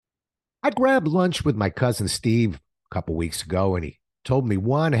I grabbed lunch with my cousin Steve a couple weeks ago, and he told me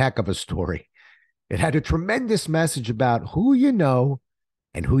one heck of a story. It had a tremendous message about who you know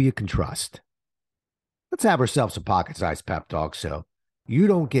and who you can trust. Let's have ourselves a pocket sized pep talk so you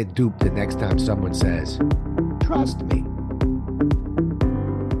don't get duped the next time someone says, trust me.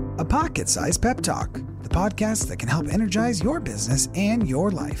 A Pocket Sized Pep Talk, the podcast that can help energize your business and your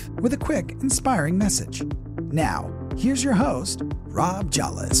life with a quick, inspiring message. Now, here's your host, Rob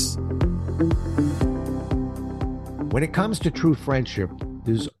Jollis. When it comes to true friendship,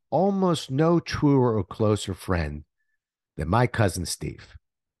 there's almost no truer or closer friend than my cousin Steve.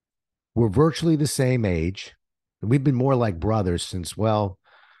 We're virtually the same age, and we've been more like brothers since, well,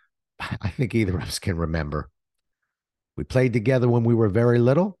 I think either of us can remember. We played together when we were very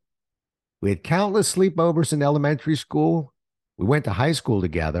little. We had countless sleepovers in elementary school. We went to high school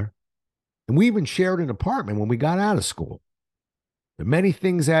together, and we even shared an apartment when we got out of school. There are many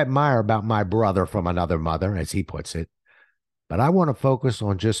things I admire about my brother from another mother, as he puts it, but I want to focus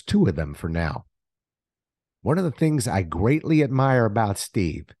on just two of them for now. One of the things I greatly admire about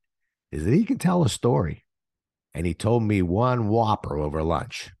Steve is that he can tell a story, and he told me one whopper over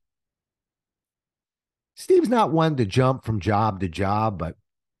lunch. Steve's not one to jump from job to job, but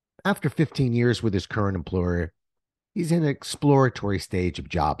after 15 years with his current employer, he's in an exploratory stage of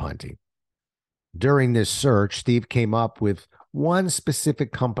job hunting. During this search, Steve came up with one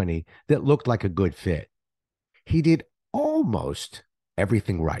specific company that looked like a good fit. He did almost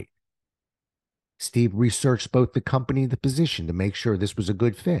everything right. Steve researched both the company and the position to make sure this was a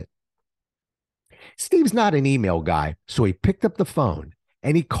good fit. Steve's not an email guy, so he picked up the phone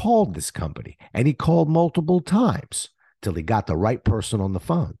and he called this company, and he called multiple times till he got the right person on the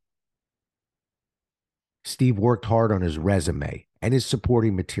phone. Steve worked hard on his resume and his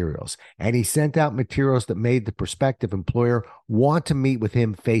supporting materials, and he sent out materials that made the prospective employer want to meet with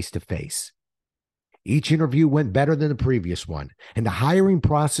him face to face. Each interview went better than the previous one, and the hiring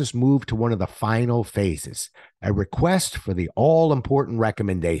process moved to one of the final phases, a request for the all-important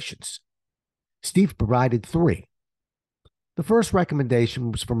recommendations. Steve provided three. The first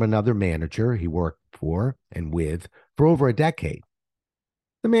recommendation was from another manager he worked for and with for over a decade.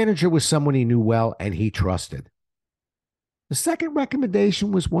 The manager was someone he knew well and he trusted. The second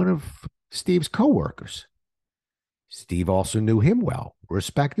recommendation was one of Steve's coworkers. Steve also knew him well,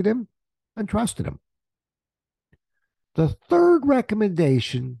 respected him, and trusted him. The third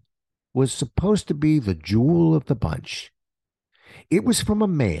recommendation was supposed to be the jewel of the bunch. It was from a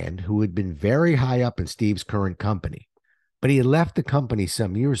man who had been very high up in Steve's current company, but he had left the company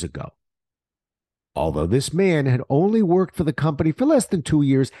some years ago. Although this man had only worked for the company for less than 2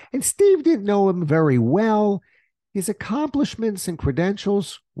 years, and Steve didn't know him very well, his accomplishments and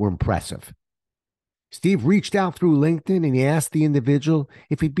credentials were impressive. Steve reached out through LinkedIn and he asked the individual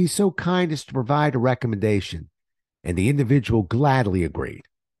if he'd be so kind as to provide a recommendation, and the individual gladly agreed.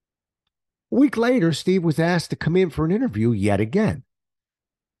 A week later, Steve was asked to come in for an interview yet again.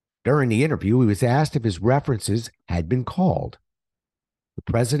 During the interview, he was asked if his references had been called. The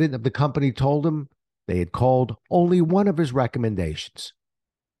president of the company told him they had called only one of his recommendations.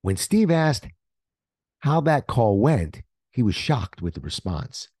 When Steve asked how that call went, he was shocked with the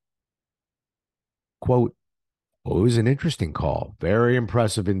response. Quote, "Oh, it was an interesting call. Very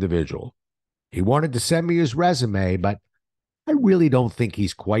impressive individual. He wanted to send me his resume, but I really don't think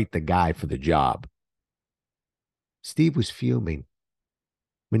he's quite the guy for the job." Steve was fuming.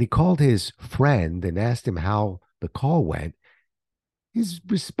 When he called his friend and asked him how the call went, his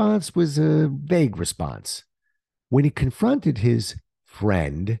response was a vague response. When he confronted his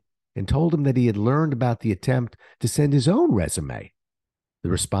friend and told him that he had learned about the attempt to send his own resume, the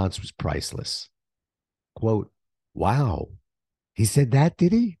response was priceless. Quote, "Wow, he said that,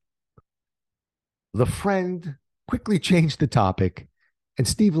 did he?" The friend quickly changed the topic, and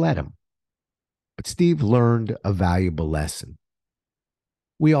Steve let him. But Steve learned a valuable lesson.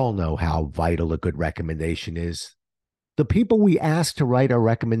 We all know how vital a good recommendation is. The people we ask to write our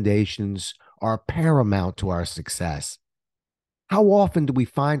recommendations are paramount to our success. How often do we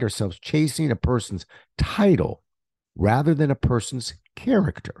find ourselves chasing a person's title rather than a person's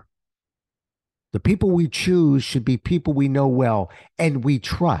character? The people we choose should be people we know well and we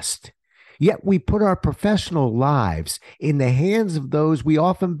trust. Yet we put our professional lives in the hands of those we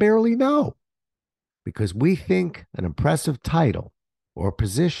often barely know because we think an impressive title or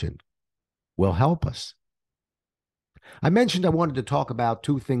position will help us. I mentioned I wanted to talk about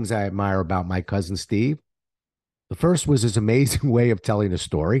two things I admire about my cousin Steve. The first was his amazing way of telling a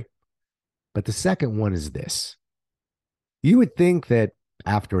story, but the second one is this. You would think that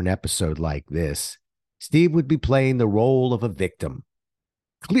after an episode like this, Steve would be playing the role of a victim.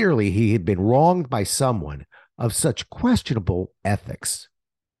 Clearly, he had been wronged by someone of such questionable ethics.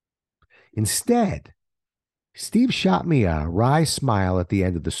 Instead, Steve shot me a wry smile at the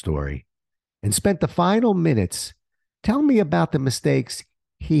end of the story and spent the final minutes telling me about the mistakes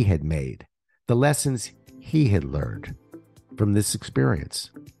he had made, the lessons he had learned from this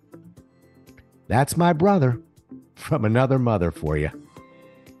experience. That's my brother from another mother for you.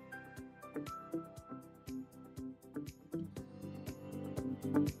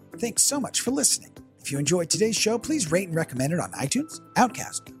 Thanks so much for listening. If you enjoyed today's show, please rate and recommend it on iTunes,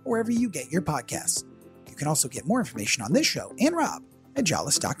 Outcast, or wherever you get your podcasts. You can also get more information on this show and Rob at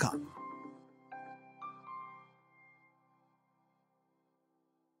jollis.com.